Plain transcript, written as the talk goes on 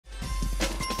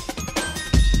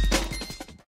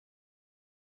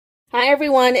Hi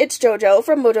everyone, it's JoJo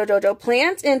from Mojo Jojo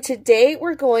Plants, and today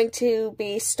we're going to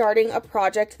be starting a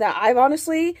project that I've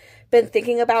honestly been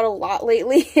thinking about a lot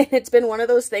lately, and it's been one of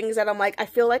those things that I'm like, I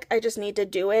feel like I just need to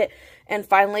do it and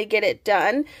finally get it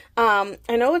done. I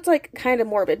know it's like kind of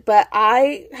morbid, but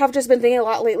I have just been thinking a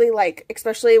lot lately, like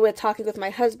especially with talking with my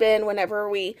husband whenever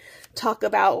we talk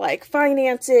about like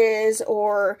finances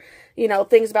or you know,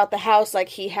 things about the house. Like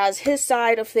he has his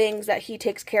side of things that he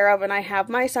takes care of and I have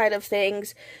my side of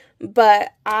things.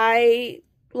 But I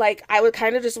would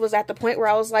kind of just was at the point where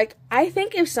I was like, I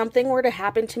think if something were to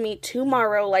happen to me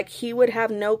tomorrow, like he would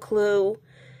have no clue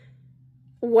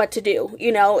what to do,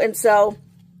 you know? And so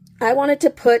I wanted to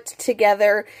put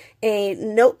together a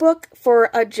notebook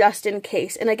for a just in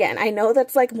case. And again, I know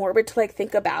that's like morbid to like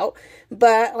think about,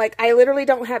 but like I literally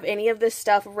don't have any of this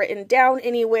stuff written down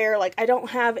anywhere. Like I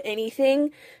don't have anything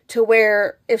to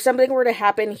where if something were to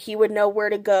happen, he would know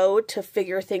where to go to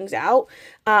figure things out.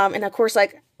 And of course,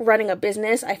 like running a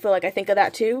business, I feel like I think of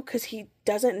that too, because he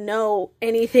doesn't know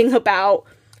anything about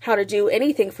how to do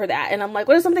anything for that. And I'm like,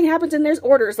 what if something happens and there's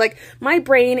orders? Like my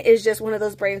brain is just one of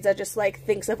those brains that just like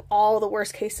thinks of all the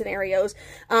worst case scenarios.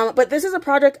 But this is a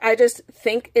project I just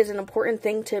think is an important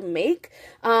thing to make.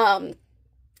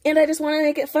 And I just want to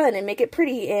make it fun and make it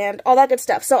pretty and all that good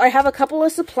stuff. So I have a couple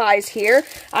of supplies here.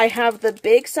 I have the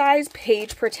big size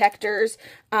page protectors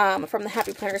from the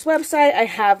Happy Planners website. I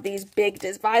have these big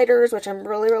dividers, which I'm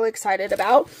really excited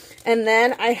about. And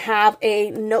then I have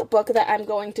a notebook that I'm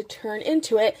going to turn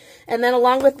into it. And then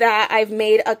along with that, I've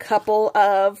made a couple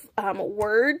of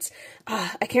words.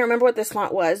 I can't remember what this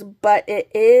font was, but it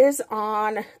is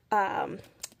on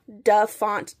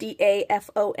DaFont,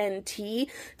 DaFont.com.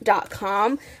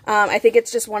 I think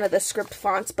it's just one of the script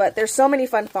fonts, but there's so many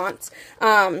fun fonts.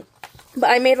 But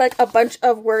I made like a bunch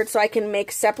of words so I can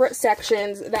make separate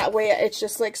sections. That way it's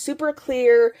just like super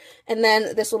clear, and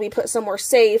then this will be put somewhere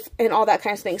safe and all that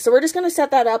kind of thing. So we're just going to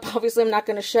set that up. Obviously I'm not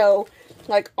going to show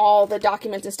like all the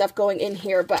documents and stuff going in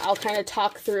here, but I'll kind of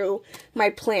talk through my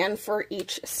plan for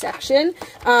each section.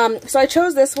 So I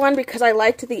chose this one because I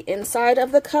liked the inside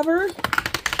of the cover.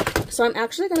 So I'm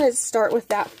actually going to start with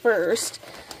that first,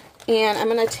 and I'm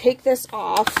going to take this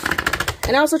off.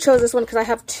 And I also chose this one because I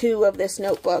have two of this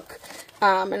notebook,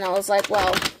 and I was like,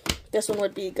 well, this one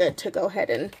would be good to go ahead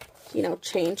and, you know,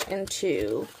 change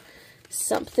into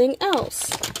something else.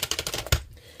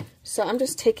 So I'm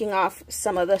just taking off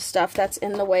some of the stuff that's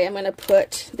in the way. I'm going to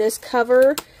put this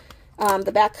cover,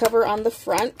 the back cover on the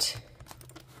front,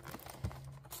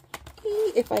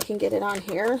 if I can get it on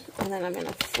here, and then I'm going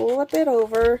to flip it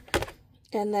over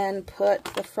and then put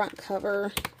the front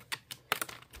cover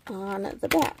on the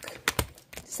back.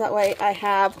 So that way I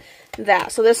have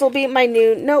that. So this will be my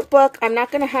new notebook. I'm not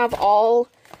going to have all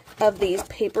of these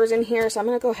papers in here, so I'm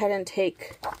going to go ahead and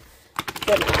take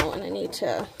them out, and I need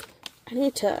to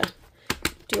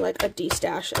do like a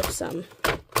de-stash of some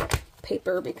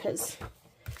paper because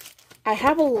I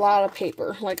have a lot of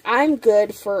paper. Like I'm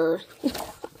good for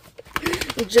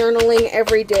journaling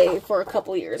every day for a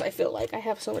couple years. I feel like I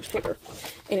have so much paper.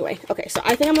 Anyway, okay, so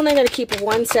I think I'm only going to keep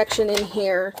one section in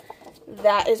here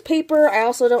that is paper. I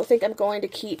also don't think I'm going to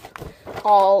keep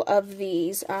all of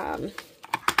these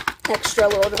extra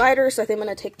little dividers, so I think I'm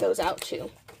going to take those out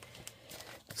too.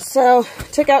 So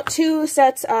took out two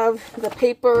sets of the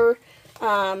paper,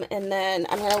 and then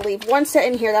I'm going to leave one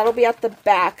set in here. That'll be at the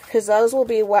back because those will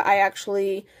be what I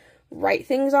actually write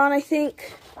things on, I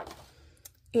think.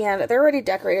 And they're already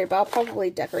decorated, but I'll probably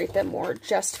decorate them more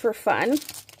just for fun.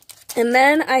 And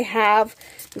then I have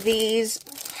these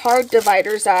hard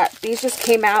dividers that these just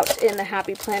came out in the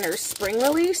Happy Planners spring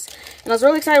release. And I was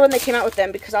really excited when they came out with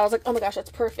them because I was like, oh my gosh, that's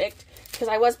perfect. Because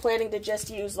I was planning to just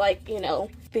use like, you know,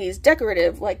 these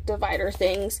decorative like divider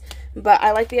things. But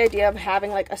I like the idea of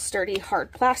having like a sturdy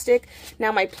hard plastic.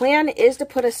 Now my plan is to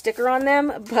put a sticker on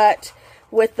them, but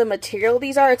with the material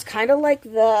these are, it's kind of like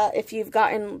the, if you've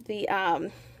gotten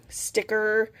the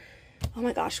sticker, oh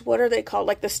my gosh, what are they called?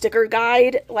 Like the sticker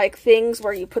guide, like things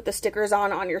where you put the stickers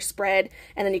on your spread,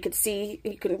 and then you can see,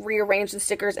 you can rearrange the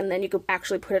stickers, and then you can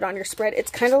actually put it on your spread.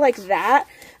 It's kind of like that.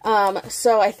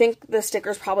 So I think the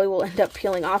stickers probably will end up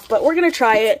peeling off, but we're going to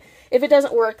try it. If it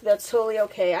doesn't work, that's totally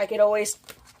okay. I could always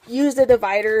use the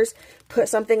dividers, put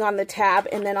something on the tab,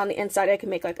 and then on the inside I can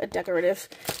make like a decorative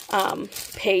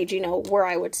page, you know, where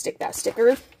I would stick that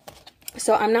sticker.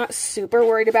 So I'm not super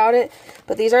worried about it,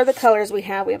 but these are the colors we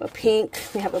have. We have a pink,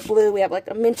 we have a blue, we have like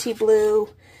a minty blue,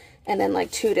 and then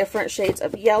like two different shades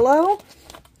of yellow.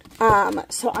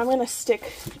 So I'm going to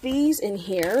stick these in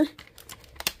here,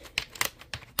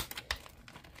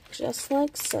 just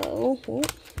like so.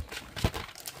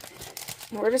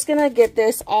 We're just gonna get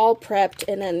this all prepped,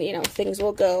 and then, you know, things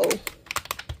will go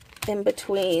in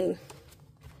between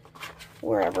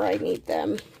wherever I need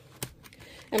them.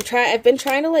 I've been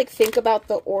trying to like think about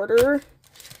the order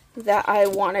that I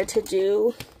wanted to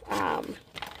do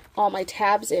all my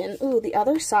tabs in. Ooh, the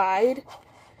other side.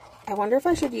 I wonder if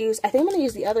I should use, I think I'm going to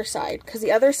use the other side, because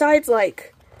the other side's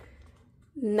like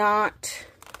not,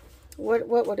 what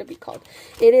would it be called?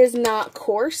 It is not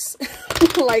coarse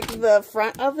like the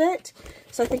front of it.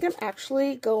 So I think I'm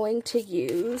actually going to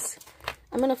use,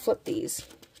 I'm going to flip these.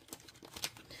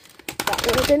 That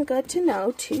would have been good to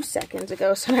know 2 seconds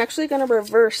ago. So I'm actually going to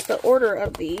reverse the order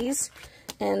of these,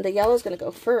 and the yellow is going to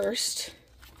go first,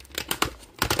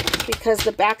 because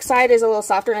the back side is a little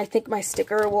softer, and I think my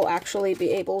sticker will actually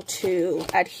be able to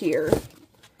adhere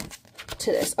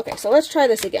to this. Okay, so let's try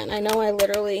this again. I know I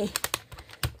literally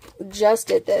just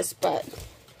did this, but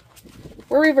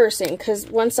we're reversing because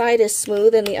one side is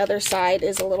smooth and the other side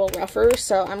is a little rougher.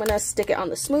 So I'm going to stick it on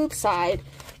the smooth side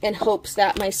in hopes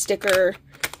that my sticker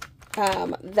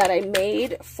that I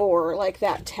made for like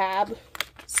that tab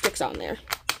sticks on there.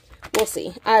 We'll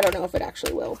see. I don't know if it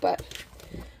actually will, but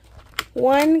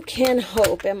one can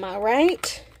hope, am I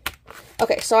right?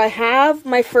 Okay, so I have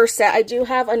my first set. I do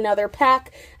have another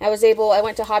pack. I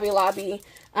went to Hobby Lobby,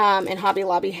 and Hobby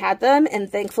Lobby had them, and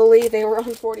thankfully they were on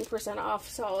 40% off,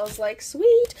 so I was like,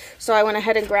 sweet. So I went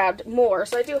ahead and grabbed more.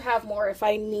 So I do have more if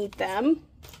I need them.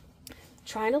 I'm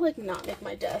trying to like not make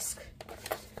my desk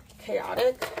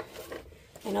chaotic.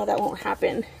 I know that won't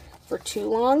happen for too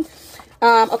long.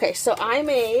 Okay, so I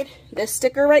made this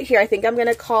sticker right here. I think I'm going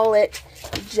to call it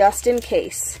Just In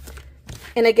Case.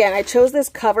 And again, I chose this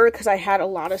cover because I had a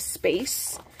lot of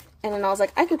space. And then I was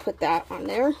like, I could put that on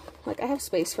there. Like, I have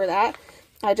space for that.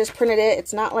 I just printed it.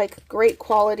 It's not like great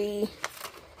quality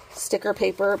sticker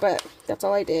paper, but that's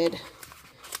all I did.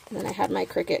 And then I had my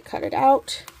Cricut cut it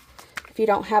out. If you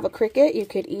don't have a Cricut, you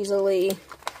could easily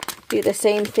do the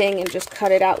same thing and just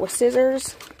cut it out with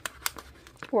scissors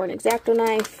or an X-Acto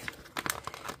knife.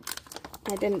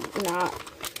 I did not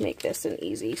make this an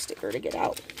easy sticker to get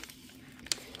out.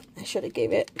 I should have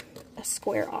gave it a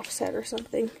square offset or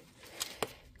something,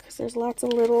 because there's lots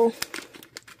of little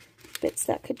bits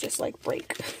that could just like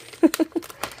break.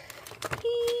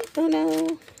 Oh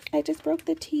no, I just broke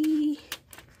the T.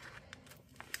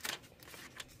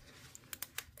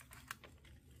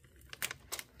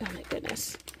 Oh my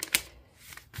goodness.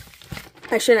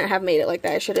 I shouldn't have made it like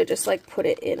that. I should have just like put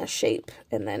it in a shape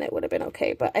and then it would have been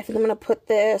okay. But I think I'm going to put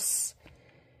this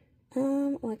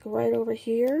like right over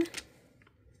here.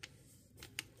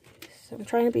 So I'm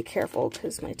trying to be careful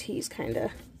because my T is kind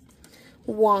of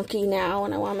wonky now,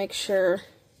 and I want to make sure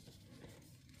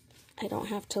I don't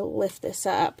have to lift this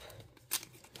up.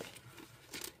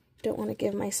 Don't want to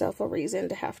give myself a reason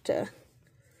to have to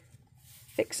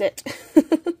fix it.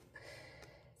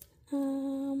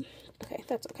 Okay,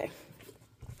 that's okay.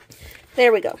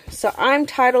 There we go. So I'm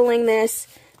titling this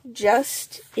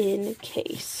Just In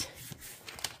Case,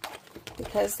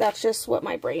 because that's just what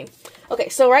my brain. Okay,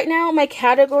 so right now my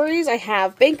categories, I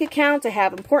have bank accounts, I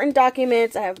have important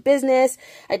documents, I have business,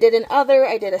 I did an other,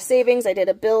 I did a savings, I did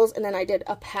a bills, and then I did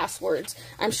a passwords.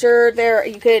 I'm sure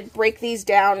you could break these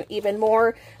down even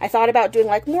more. I thought about doing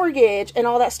like mortgage and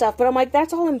all that stuff, but I'm like,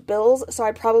 that's all in bills, so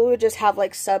I probably would just have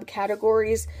like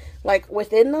subcategories like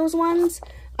within those ones.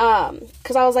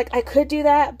 Because I was like, I could do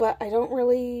that, but I don't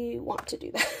really want to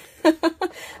do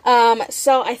that.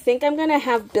 So I think I'm going to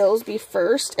have bills be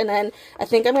first, and then I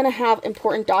think I'm going to have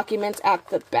important documents at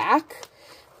the back.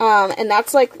 And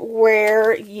that's like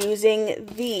where using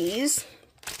these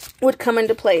would come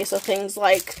into play. So things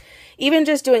like even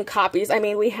just doing copies. I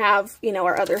mean, we have, you know,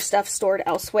 our other stuff stored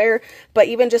elsewhere, but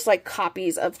even just like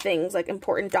copies of things like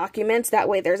important documents. That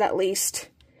way there's at least,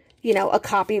 you know, a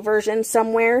copy version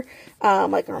somewhere,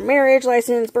 like our marriage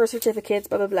license, birth certificates,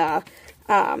 blah, blah,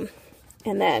 blah.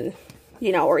 And then,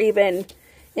 you know, or even,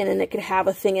 and then it could have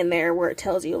a thing in there where it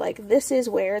tells you, like, this is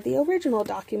where the original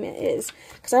document is.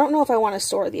 Because I don't know if I want to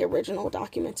store the original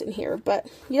documents in here, but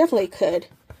you definitely could.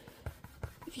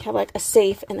 If you have, like, a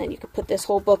safe, and then you could put this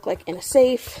whole book, like, in a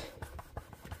safe.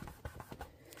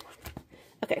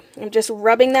 Okay, I'm just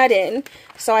rubbing that in.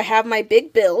 So I have my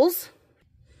big bills.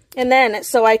 And then,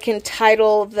 so I can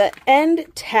title the end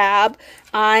tab,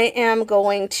 I am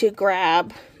going to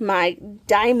grab my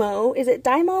Dymo. Is it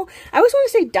Dymo? I always want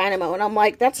to say Dynamo, and I'm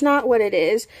like, that's not what it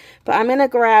is. But I'm going to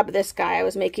grab this guy. I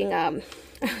was making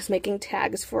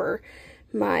tags for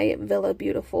my Villa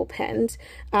Beautiful pens.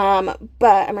 But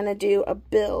I'm going to do a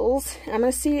bills. I'm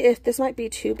going to see if this might be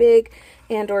too big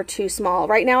and or too small.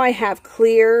 Right now I have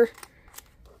clear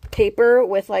paper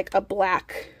with like a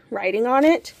black writing on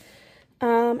it.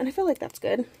 And I feel like that's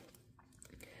good.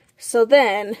 So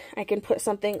then I can put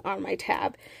something on my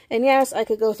tab. And yes, I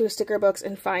could go through sticker books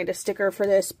and find a sticker for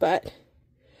this, but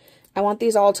I want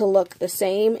these all to look the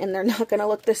same, and they're not going to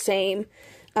look the same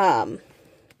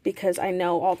because I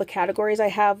know all the categories I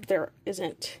have, there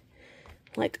isn't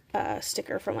like a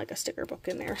sticker from like a sticker book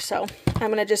in there. So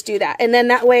I'm going to just do that. And then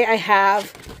that way I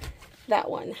have that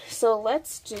one. So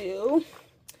let's do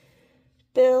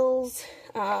bills.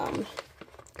 I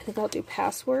think I'll do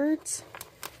passwords.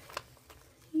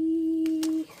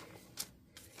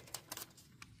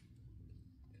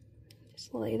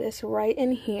 Just lay this right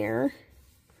in here.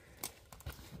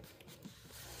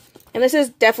 And this is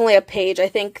definitely a page I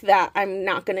think that I'm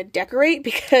not going to decorate,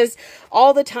 because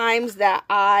all the times that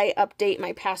I update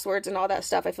my passwords and all that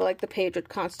stuff, I feel like the page would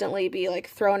constantly be like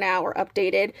thrown out or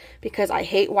updated, because I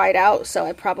hate whiteout. So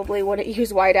I probably wouldn't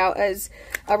use whiteout as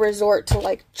a resort to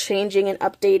like changing and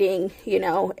updating, you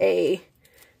know, a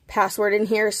password in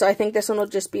here. So I think this one will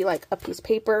just be like a piece of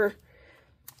paper.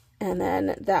 And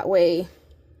then that way,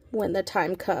 when the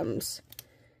time comes,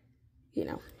 you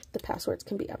know, the passwords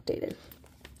can be updated.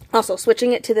 Also,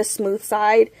 switching it to the smooth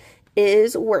side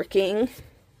is working.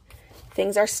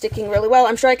 Things are sticking really well.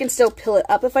 I'm sure I can still peel it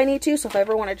up if I need to. So if I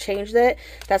ever want to change that,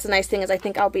 that's the nice thing, is I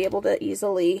think I'll be able to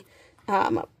easily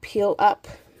peel up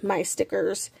my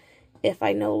stickers if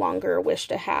I no longer wish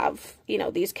to have, you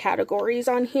know, these categories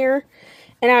on here.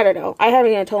 And I don't know. I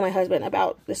haven't even told my husband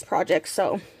about this project.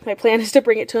 So my plan is to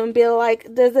bring it to him and be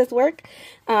like, does this work?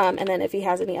 And then if he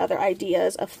has any other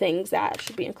ideas of things that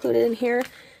should be included in here,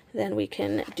 then we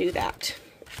can do that.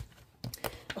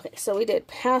 Okay, so we did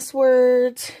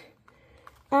passwords.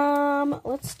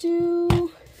 Let's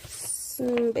do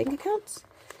some bank accounts.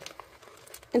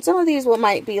 And some of these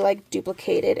might be like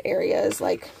duplicated areas,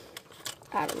 like,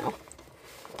 I don't know.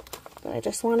 But I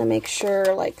just want to make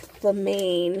sure like the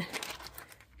main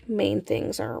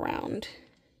things are around.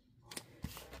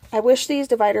 I wish these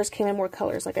dividers came in more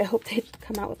colors. Like, I hope they'd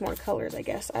come out with more colors, I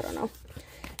guess. I don't know.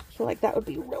 I feel like that would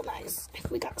be real nice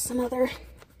if we got some other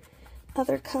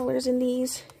colors in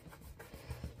these.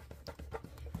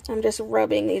 I'm just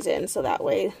rubbing these in so that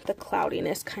way the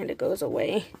cloudiness kind of goes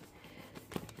away.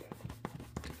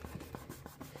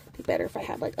 Be better if I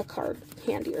had like a card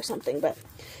handy or something, but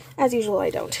as usual I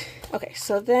don't. Okay,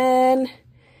 so then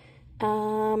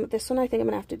this one I think I'm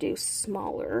gonna have to do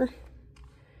smaller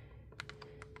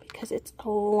because it's a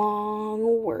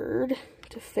long word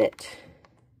to fit.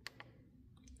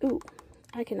 Ooh,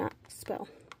 I cannot spell.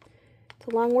 It's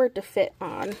a long word to fit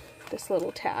on this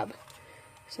little tab.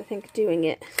 So I think doing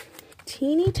it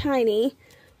teeny tiny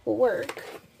will work.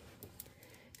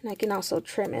 And I can also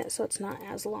trim it so it's not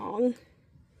as long.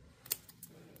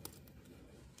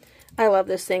 I love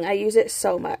this thing. I use it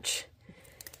so much.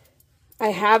 I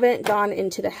haven't gone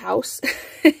into the house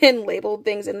and labeled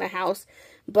things in the house,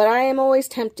 but I am always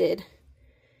tempted.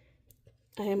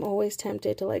 I am always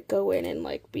tempted to like go in and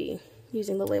like be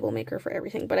using the label maker for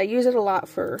everything, but I use it a lot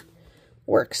for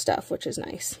work stuff, which is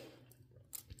nice.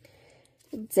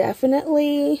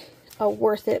 Definitely a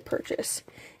worth it purchase,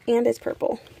 and it's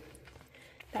purple.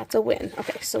 That's a win.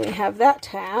 Okay, so we have that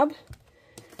tab.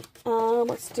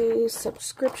 Let's do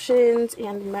subscriptions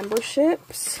and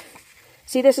memberships.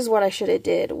 See, this is what I should have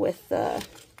did with the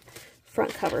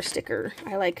front cover sticker.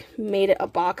 I like made it a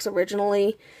box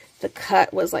originally. The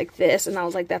cut was like this, and I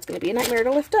was like, that's going to be a nightmare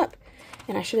to lift up.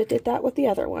 And I should have did that with the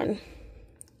other one.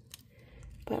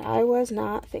 But I was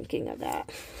not thinking of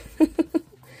that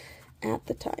at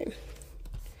the time.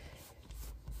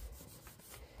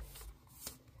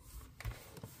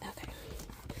 Okay.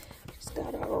 Just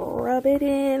gotta rub it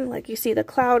in. Like you see the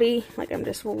cloudy, like I'm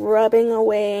just rubbing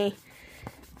away,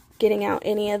 getting out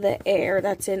any of the air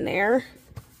that's in there.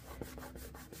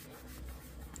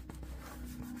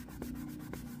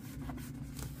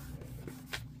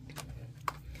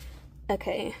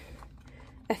 Okay,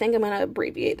 I think I'm going to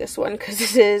abbreviate this one because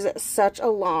this is such a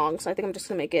long, so I think I'm just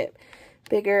going to make it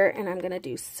bigger, and I'm going to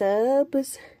do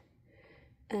subs.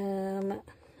 And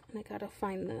I got to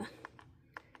find the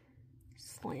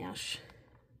slash.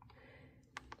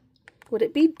 Would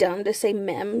it be dumb to say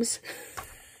mems?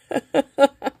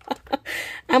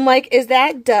 I'm like, is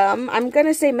that dumb? I'm going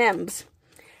to say mems.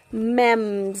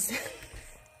 Mems.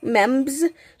 Mems?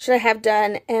 Should I have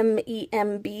done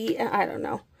M-E-M-B? I don't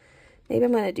know. Maybe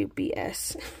I'm going to do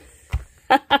BS.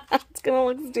 It's going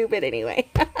to look stupid anyway.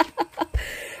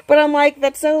 But I'm like,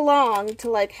 that's so long to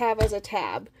like have as a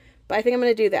tab. But I think I'm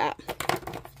going to do that.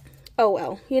 Oh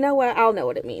well. You know what? I'll know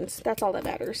what it means. That's all that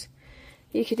matters.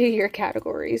 You can do your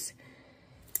categories.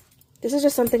 this is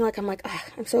just something like, I'm like,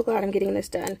 I'm so glad I'm getting this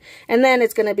done. And then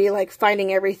it's going to be like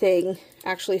finding everything,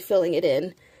 actually filling it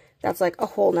in. That's like a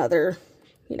whole nother,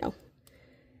 you know.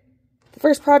 The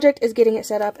first project is getting it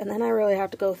set up, and then I really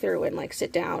have to go through and like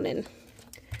sit down and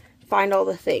find all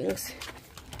the things.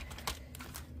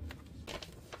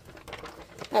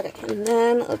 Okay, and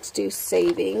then let's do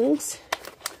savings.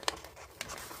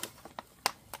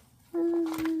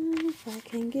 If I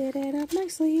can get it up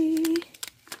nicely.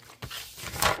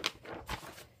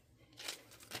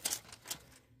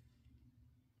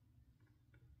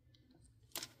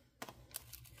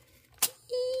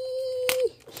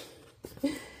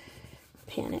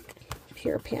 Panic,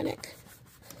 pure panic.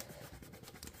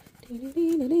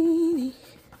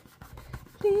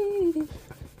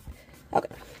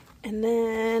 Okay, and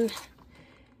then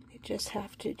I just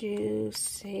have to do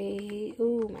say,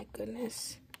 oh my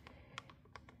goodness,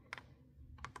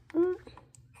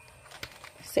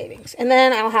 savings. And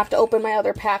then I'll have to open my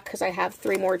other pack because I have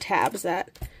 3 more tabs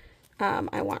that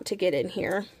I want to get in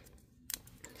here.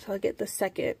 So I'll get the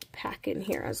second pack in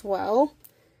here as well.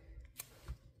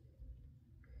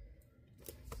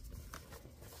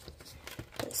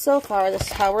 But so far, this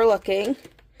is how we're looking.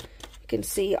 You can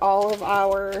see all of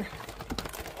our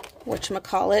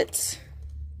whatchamacallits.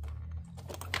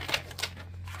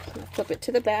 Flip it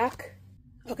to the back.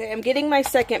 Okay, I'm getting my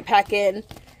second pack in,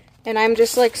 and I'm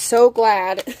just like so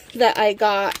glad that I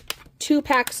got 2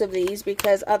 packs of these,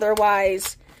 because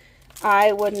otherwise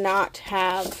I would not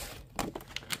have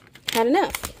had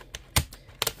enough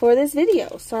for this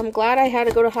video. So I'm glad I had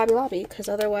to go to Hobby Lobby, because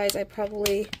otherwise I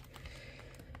probably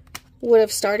would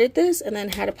have started this and then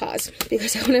had to pause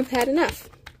because I wouldn't have had enough.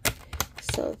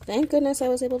 So thank goodness I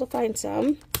was able to find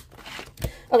some.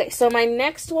 Okay, so my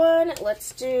next one,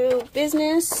 let's do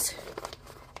business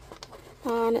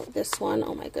on this one.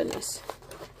 Oh my goodness.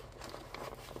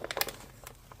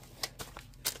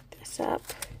 This up.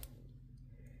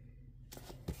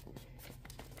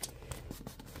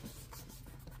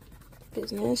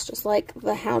 Business, just like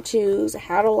the how-tos,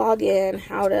 how to log in,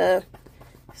 how to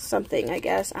something, I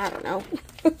guess. I don't know.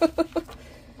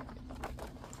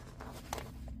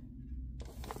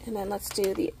 And then let's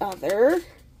do the other.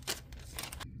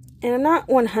 And I'm not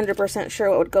 100% sure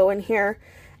what would go in here.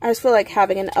 I just feel like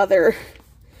having an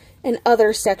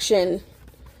other section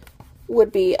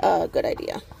would be a good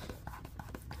idea.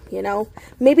 You know,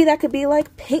 maybe that could be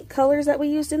like paint colors that we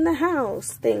used in the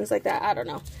house, things like that. I don't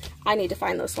know. I need to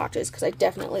find those swatches because I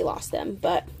definitely lost them,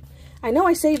 but I know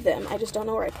I saved them. I just don't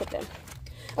know where I put them.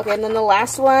 Okay, and then the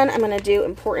last one, I'm going to do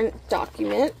important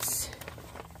documents.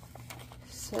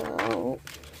 So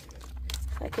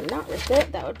if I can not rip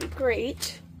it, that would be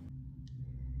great.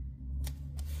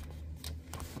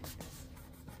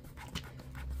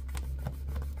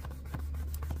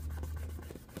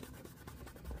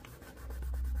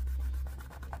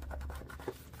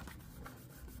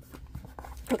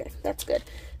 Okay, that's good.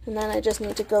 And then I just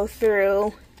need to go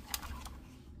through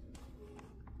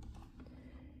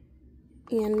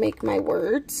and make my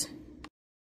words.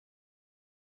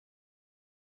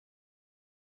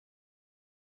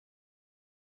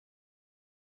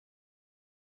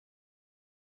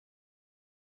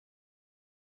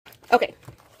 Okay,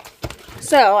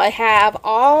 so I have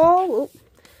all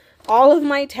of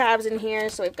my tabs in here.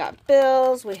 So we've got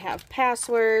bills, we have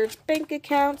passwords, bank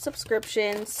account,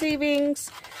 subscriptions, savings,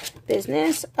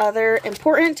 business, other,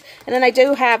 important, and then I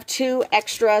do have 2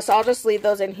 extra, so I'll just leave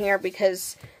those in here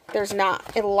because there's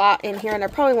not a lot in here, and there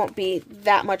probably won't be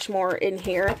that much more in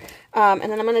here. And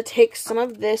then I'm going to take some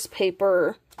of this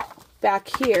paper back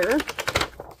here,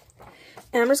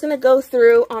 and I'm just going to go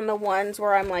through on the ones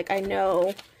where I'm like, I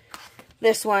know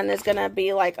this one is going to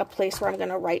be like a place where I'm going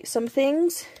to write some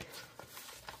things.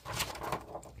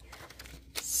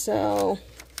 So,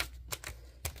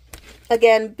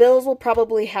 again, bills will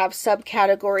probably have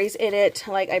subcategories in it.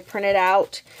 Like I printed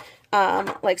out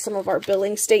like some of our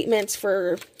billing statements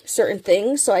for certain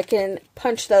things, so I can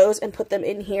punch those and put them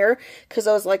in here, because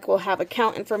those like will have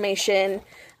account information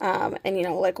and you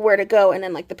know, like where to go, and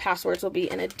then like the passwords will be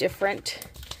in a different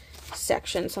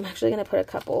section. So I'm actually going to put a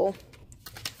couple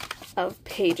of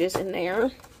pages in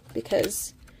there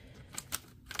because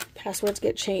passwords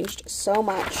get changed so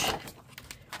much.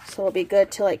 So it'll be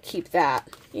good to like keep that,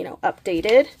 you know,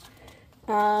 updated.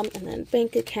 And then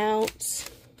bank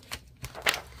accounts.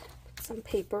 Put some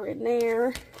paper in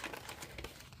there.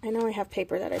 I know I have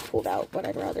paper that I pulled out, but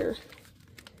I'd rather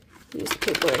use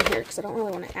paper in here because I don't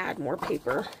really want to add more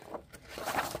paper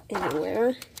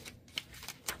anywhere.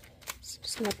 So I'm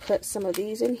just going to put some of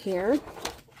these in here.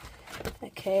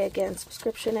 Okay, again,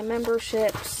 subscription and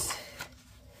memberships.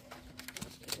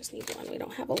 I just need one. We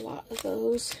don't have a lot of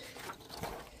those.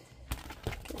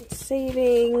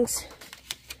 savings.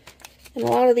 And a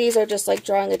lot of these are just like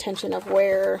drawing attention of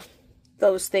where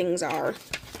those things are.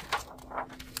 I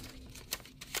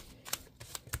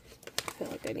feel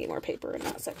like I need more paper in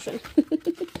that section.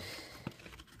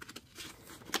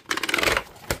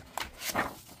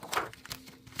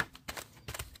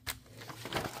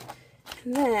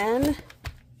 And then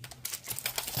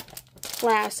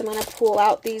last, I'm going to pull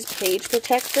out these page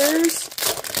protectors,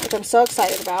 which I'm so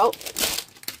excited about.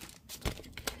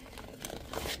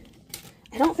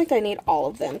 I don't think I need all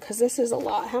of them because this is a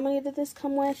lot. How many did this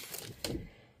come with?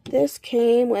 This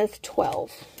came with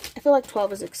 12. I feel like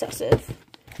 12 is excessive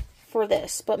for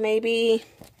this, but maybe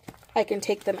I can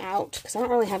take them out because I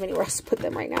don't really have anywhere else to put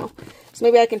them right now. So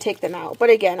maybe I can take them out. But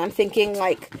again, I'm thinking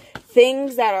like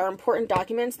things that are important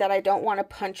documents that I don't want to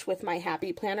punch with my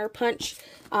Happy Planner punch.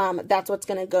 That's what's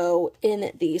going to go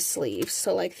in these sleeves.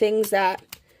 So like things that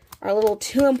are a little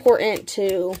too important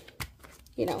to,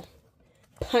 you know,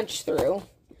 punch through.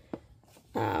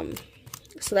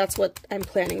 So that's what I'm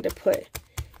planning to put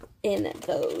in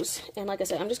those. And like I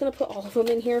said, I'm just going to put all of them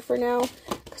in here for now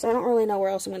because I don't really know where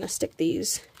else I'm going to stick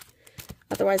these.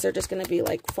 Otherwise, they're just going to be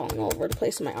like falling all over the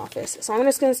place in my office. So I'm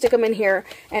just going to stick them in here.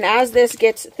 And as this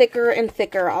gets thicker and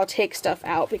thicker, I'll take stuff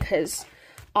out because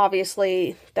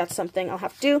obviously that's something I'll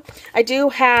have to do. I do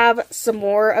have some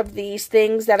more of these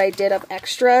things that I did of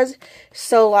extras.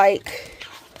 So like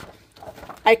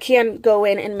I can go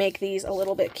in and make these a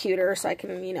little bit cuter so I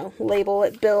can, you know, label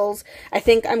it bills. I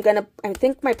think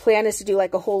my plan is to do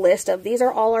like a whole list of these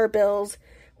are all our bills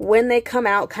when they come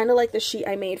out, kind of like the sheet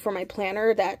I made for my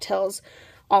planner that tells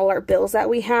all our bills that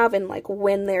we have and like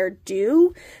when they're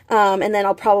due. And then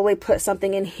I'll probably put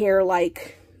something in here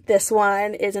like this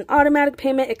one is an automatic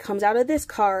payment. It comes out of this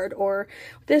card or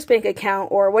this bank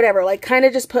account or whatever. Like kind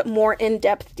of just put more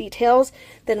in-depth details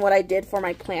than what I did for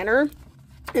my planner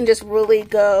and just really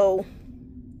go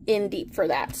in deep for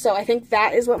that. So I think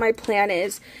that is what my plan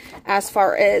is as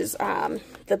far as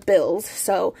the bills.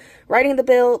 So writing the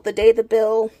bill, the day the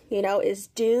bill, you know, is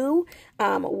due,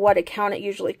 what account it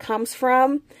usually comes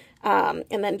from, and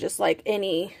then just like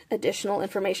any additional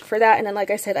information for that. And then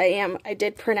like I said, I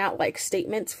did print out like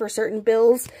statements for certain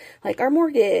bills, like our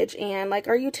mortgage and like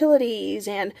our utilities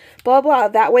and blah, blah.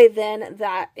 That way then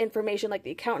that information, like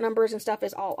the account numbers and stuff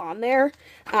is all on there.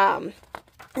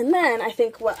 And then I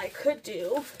think what I could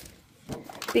do,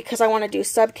 because I want to do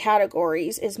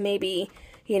subcategories, is maybe,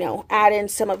 you know, add in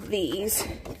some of these,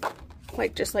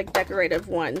 like just like decorative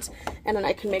ones, and then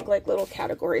I can make like little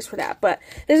categories for that. But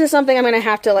this is something I'm going to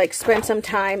have to like spend some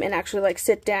time and actually like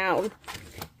sit down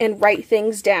and write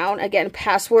things down. Again,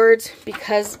 passwords,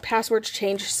 because passwords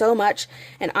change so much,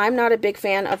 and I'm not a big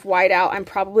fan of whiteout. I'm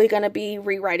probably going to be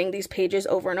rewriting these pages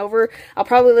over and over. I'll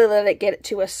probably let it get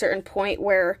to a certain point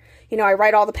where, you know, I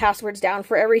write all the passwords down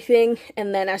for everything,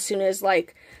 and then as soon as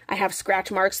like I have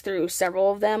scratch marks through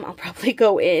several of them, I'll probably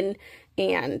go in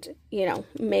and, you know,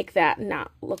 make that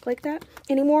not look like that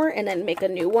anymore and then make a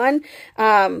new one.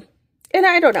 And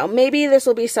I don't know, maybe this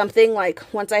will be something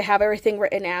like once I have everything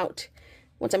written out,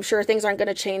 once I'm sure things aren't going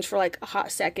to change for like a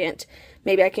hot second,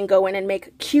 maybe I can go in and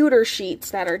make cuter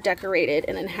sheets that are decorated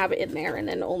and then have it in there and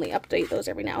then only update those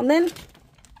every now and then.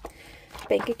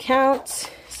 Bank accounts,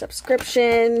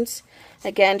 subscriptions,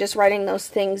 again, just writing those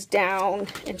things down,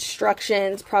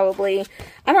 instructions, probably.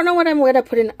 I don't know what I'm going to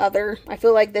put in other. I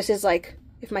feel like this is like,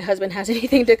 if my husband has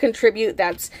anything to contribute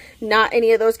that's not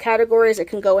any of those categories, it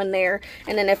can go in there.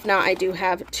 And then if not, I do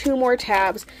have 2 more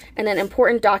tabs, and then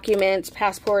important documents,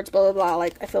 passports, blah, blah, blah.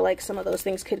 Like, I feel like some of those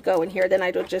things could go in here. Then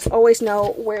I would just always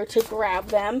know where to grab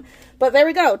them. But there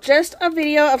we go. Just a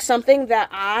video of something that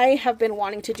I have been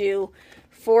wanting to do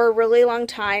for a really long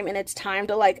time, and it's time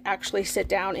to like actually sit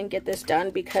down and get this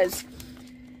done, because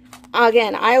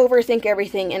again, I overthink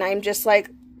everything, and I'm just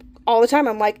like, all the time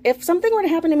I'm like, if something were to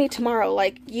happen to me tomorrow,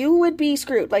 like, you would be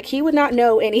screwed. Like, he would not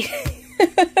know anything.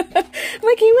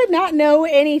 Like, he would not know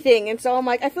anything. And so I'm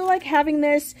like, I feel like having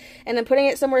this and then putting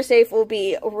it somewhere safe will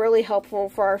be really helpful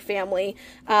for our family.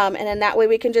 And then that way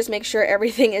we can just make sure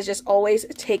everything is just always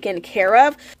taken care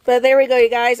of. But there we go, you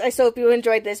guys. I so hope you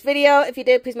enjoyed this video. If you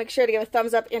did, please make sure to give a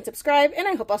thumbs up and subscribe. And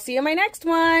I hope I'll see you in my next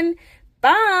one.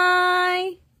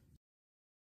 Bye!